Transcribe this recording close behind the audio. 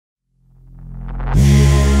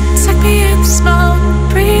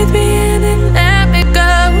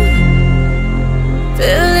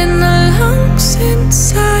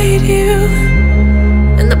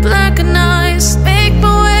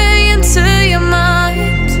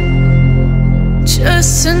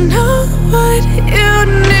what you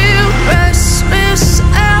knew. Restless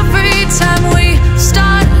every time we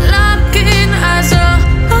start locking eyes.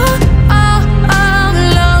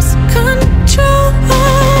 Lost control.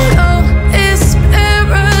 Oh, it's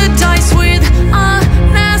paradise with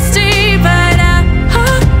honesty, but I'm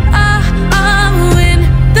in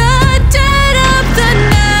the dead of the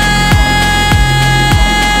night.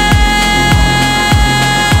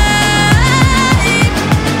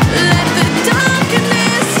 Let the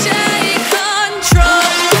darkness take control.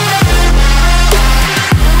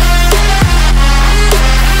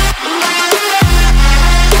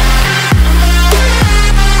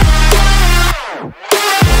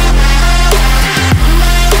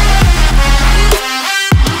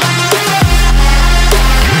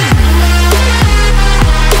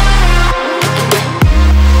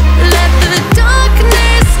 Let the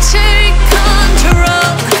darkness take control.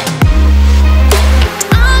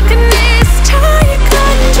 Darkness take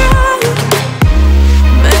control.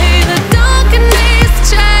 May the darkness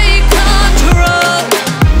take control.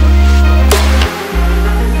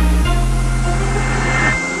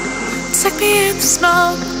 Take me in the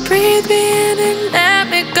smoke, breathe me in and let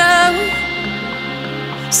me go.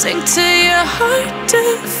 Sink to your heart to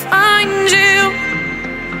find you.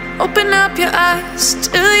 Open up your eyes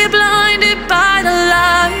till you're blinded by the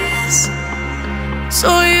lies, so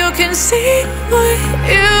you can see what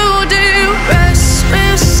you do.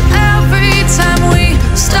 Restless every time we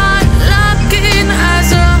start locking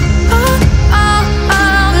eyes.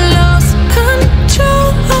 Lost control.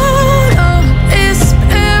 Oh, it's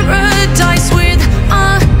paradise with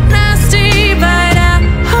honesty, but I'm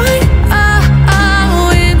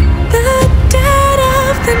in the dead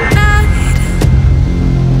of the night.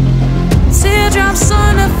 Teardrops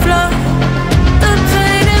on the floor. The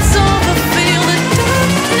pain is over. Feel the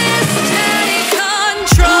darkness take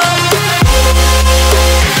control.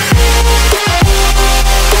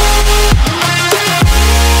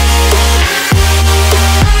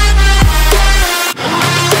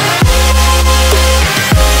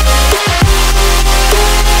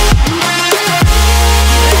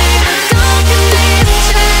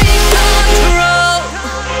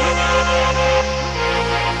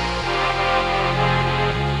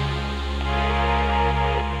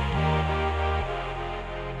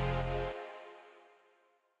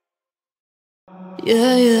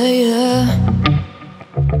 Yeah, yeah, yeah.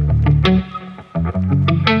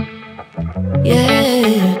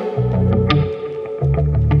 Yeah.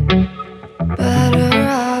 Better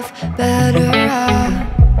off, better off.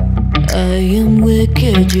 I am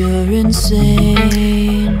wicked, you're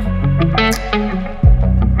insane,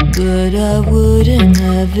 but I wouldn't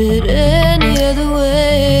have it any other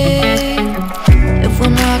way. If we're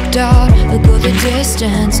knocked out, we'll go the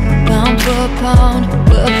distance, pound for pound.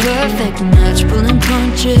 We're a perfect match, pulling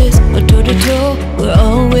punches. We're toe to toe, we're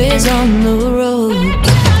always on the road.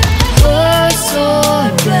 Worse or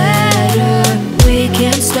better, we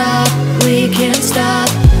can't stop, we can't stop.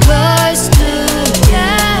 'Cause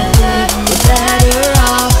together we're better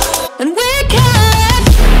off, and we can.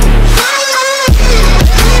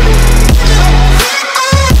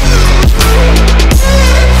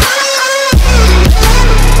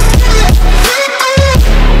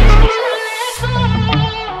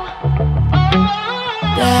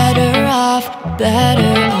 Better off,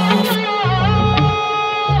 better off.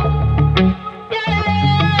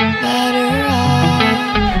 Better off.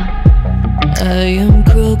 I am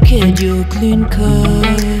crooked, you're clean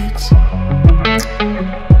cut.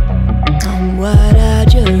 I'm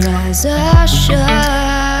wide-eyed, your eyes are shut.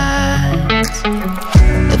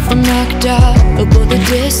 If we're knocked out, we'll go the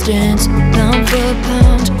distance, pound for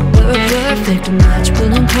pound. We're a perfect match,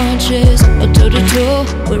 pulling punches. Toe to toe,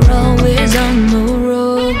 we're always on the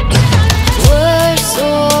road. Worse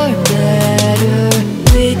or better,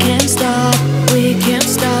 we can't stop, we can't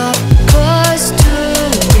stop. 'Cause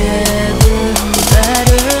together we're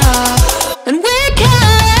better off, and we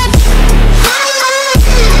can.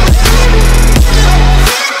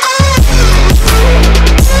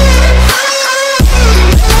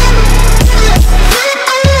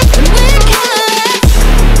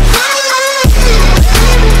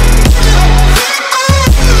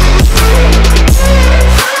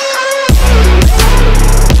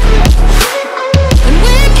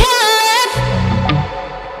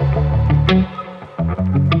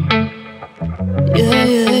 Yeah,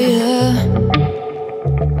 yeah, yeah.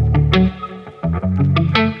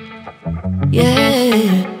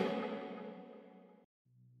 Yeah.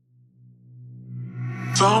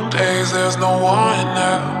 Some days there's no one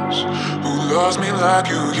else who loves me like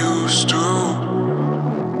you used to.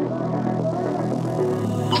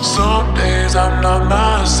 Some days days I'm not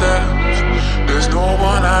myself. There's no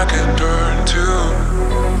one I can turn to.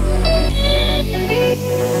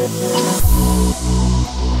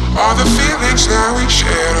 All the feelings that we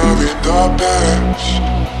shared are in the past.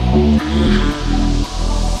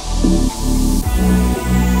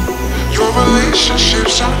 Your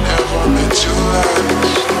relationships are never meant to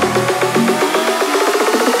last.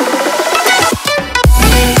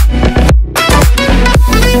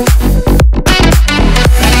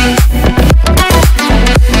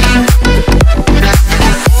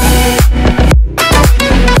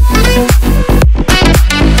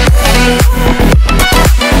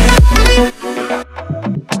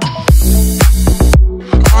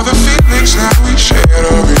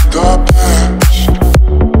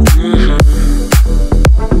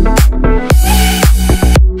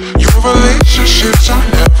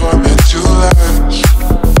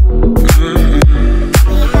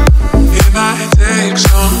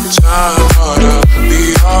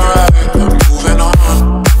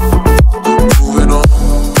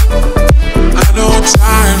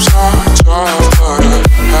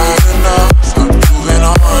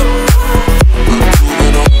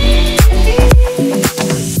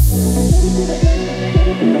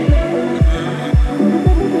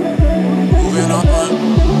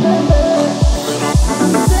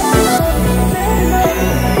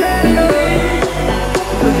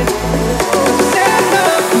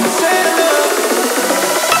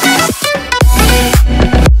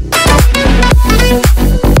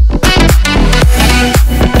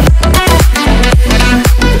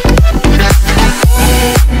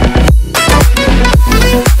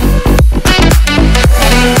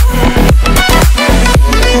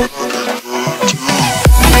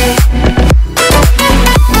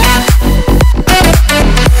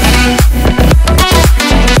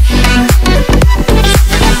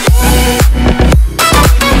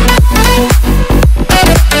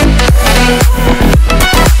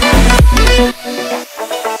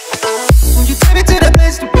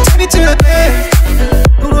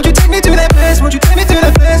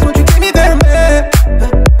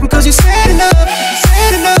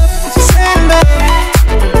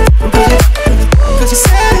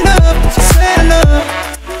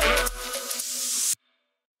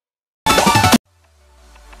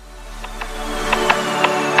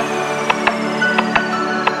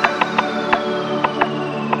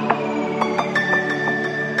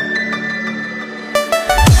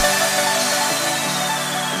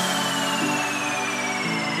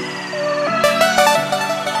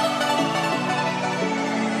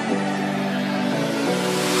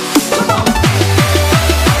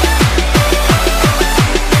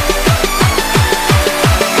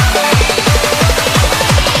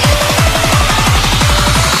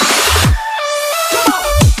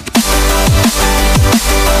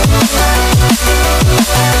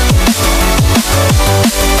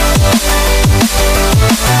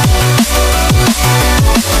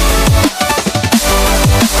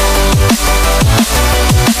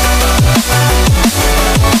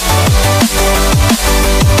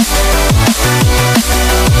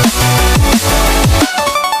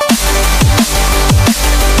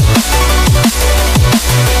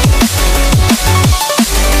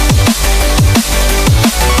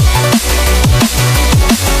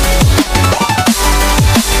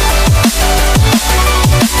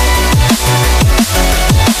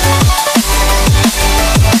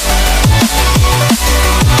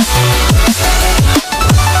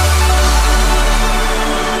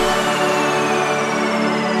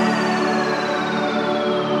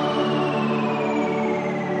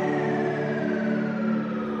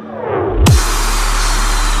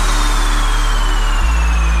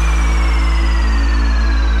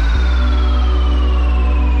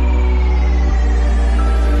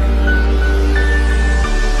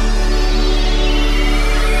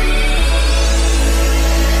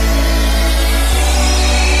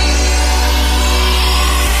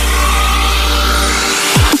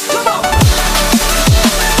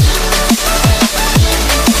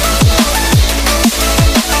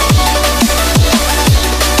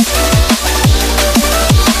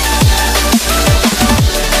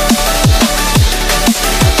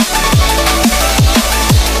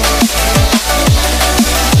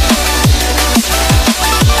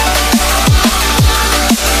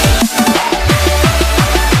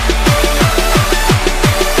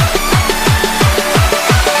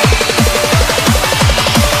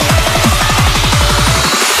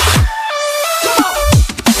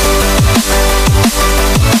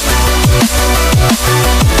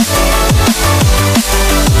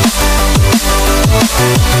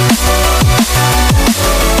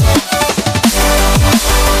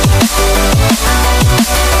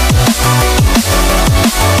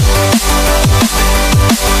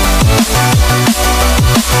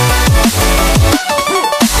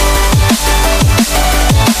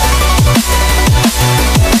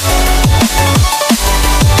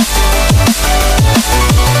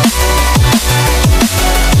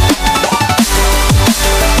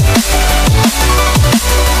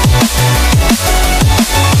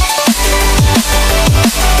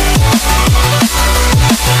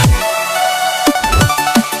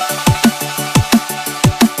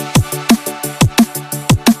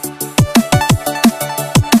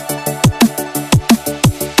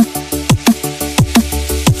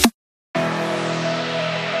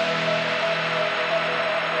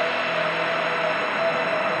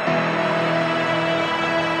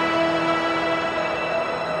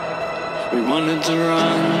 wanted to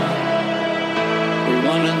run, we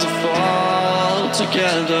wanted to fall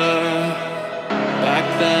together. Back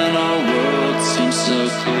then our world seemed so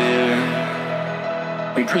clear.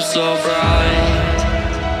 We grew so bright,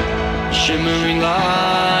 shimmering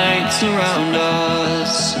lights around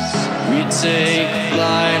us. We'd take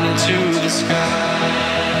flight into the sky.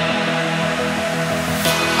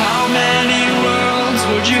 How many worlds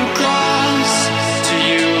would you cross to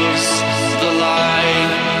use the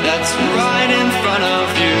light that's right in front of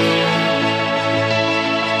you?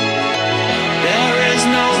 There is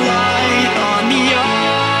no light on the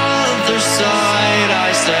other side.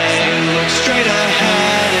 I say, look straight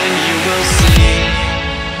ahead and you will see.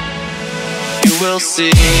 You will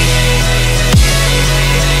see.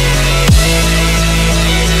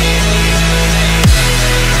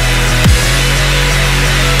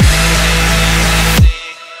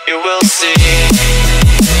 You will see.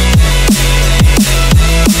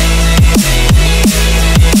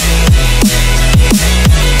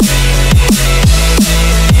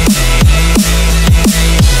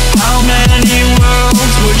 How many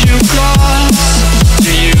worlds would you cross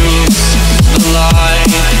to use the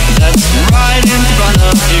light that's right in front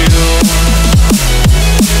of you?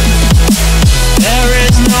 There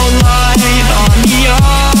is no light on the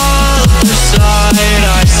other side.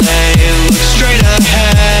 I say, look straight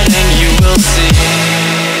ahead and you will see.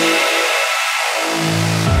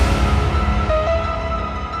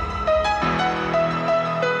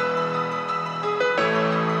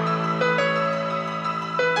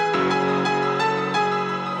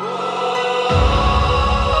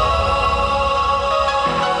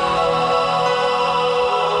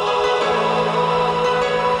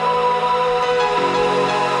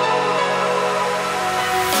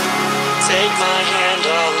 Take my hand,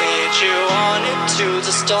 I'll lead you on into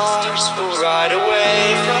the stars. We'll ride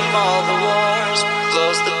away from all the wars,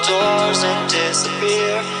 close the doors and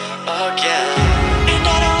disappear again. And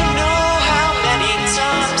I don't know how many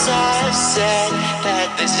times I've said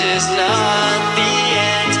that this is not the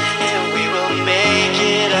end, and we will make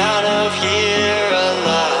it out of here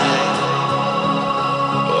alive.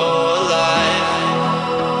 Oh, alive.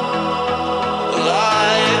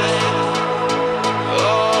 Alive.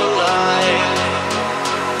 Oh, alive.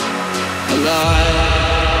 Alive.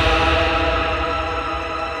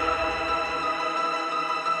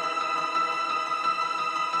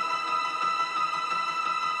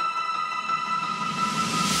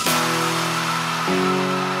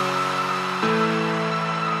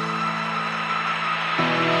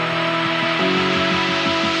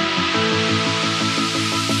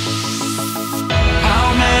 How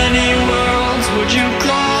many worlds would you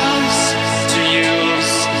cross to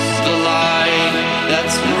use the light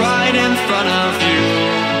that's right in front of you?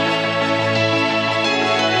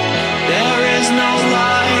 There is no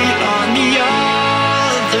light on the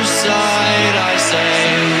other side. I say,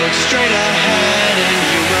 look straight ahead and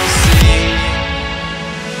you will see.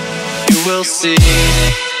 You will see.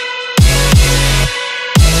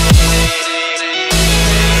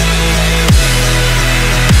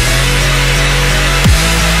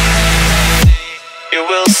 You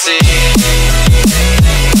will see.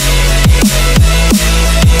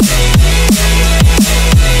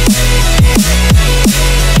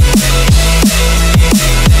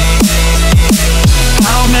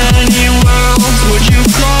 How many worlds would you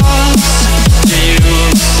cross to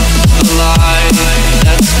use the light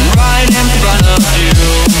that's right in front of you?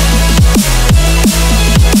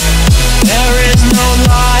 There is no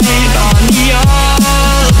light on the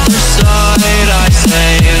other side. I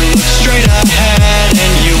say, look straight ahead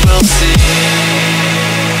and you will see.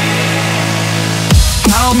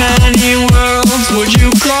 How many worlds would you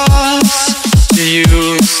cross to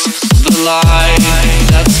use the light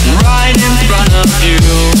that's right in front of you?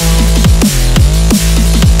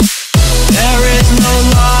 There is no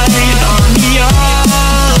light on the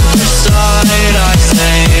other side. I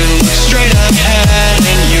say, look straight ahead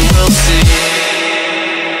and you will see.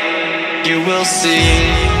 You will see.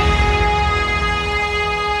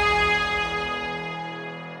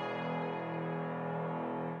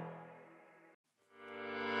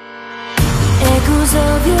 Echoes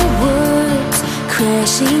of your words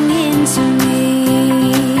crashing into me,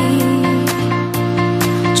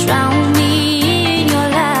 drown me in your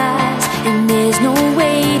lies, and there's no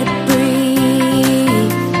way to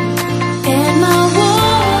breathe. And my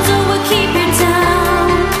walls will keep you down.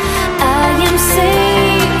 I am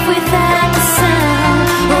safe without the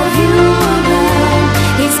sound of you around.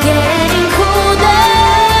 It's getting colder,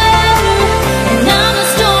 and I'm the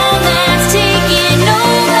storm that's taking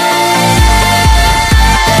over.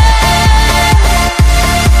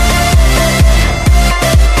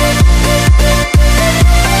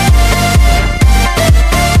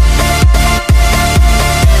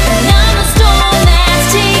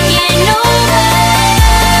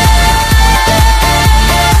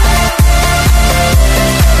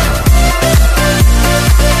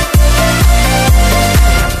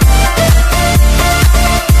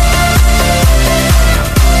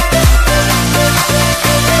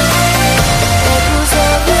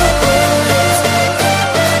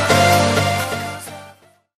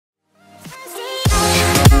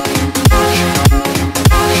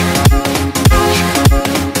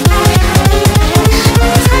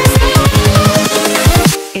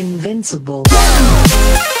 invincible.